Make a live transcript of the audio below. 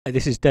Hi,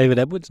 this is David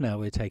Edwards. Now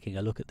we're taking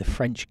a look at the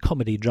French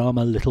comedy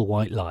drama Little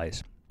White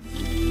Lies.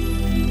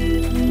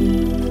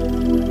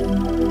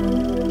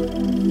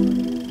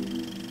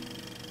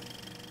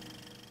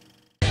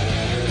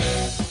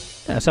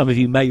 Now, some of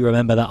you may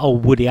remember that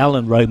old Woody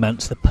Allen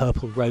romance, The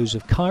Purple Rose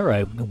of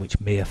Cairo, in which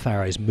Mia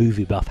Farrow's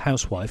movie buff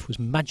housewife was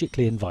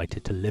magically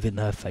invited to live in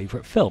her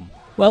favourite film.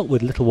 Well,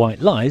 with Little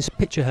White Lies,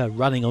 picture her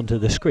running onto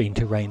the screen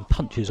to rain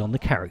punches on the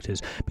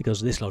characters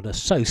because this lot are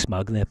so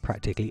smug they're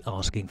practically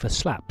asking for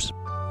slaps.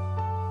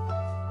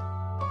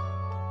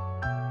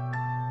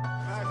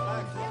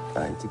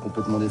 Ah, il était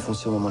complètement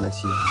défoncé au moment de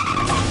l'accident.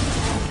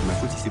 Ma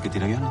faute, il s'est pété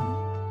la gueule.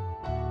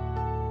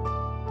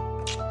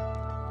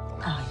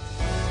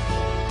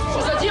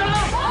 Chose à dire là.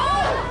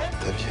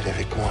 Ta vie, elle est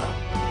avec moi.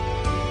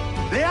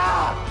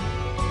 Léa!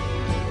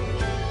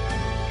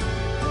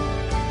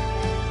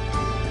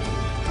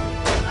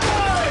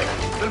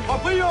 C'est le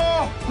proprio!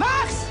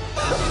 Max!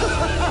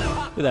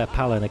 With their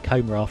pal in a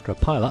coma after a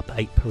pile-up,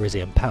 8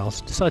 Parisian pals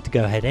decide to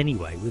go ahead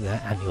anyway with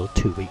their annual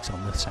 2 weeks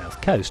on the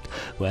south coast,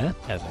 where,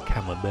 over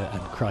camembert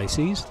and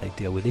crises, they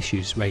deal with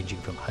issues ranging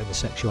from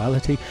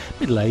homosexuality,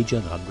 middle age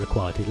and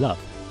unrequited love.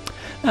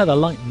 Now, the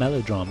light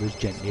melodrama is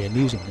gently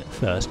amusing at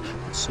first,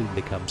 but soon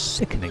becomes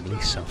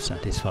sickeningly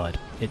self-satisfied.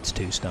 It's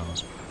 2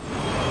 stars.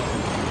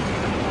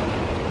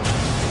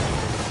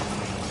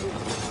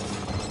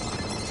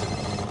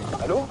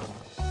 Allô?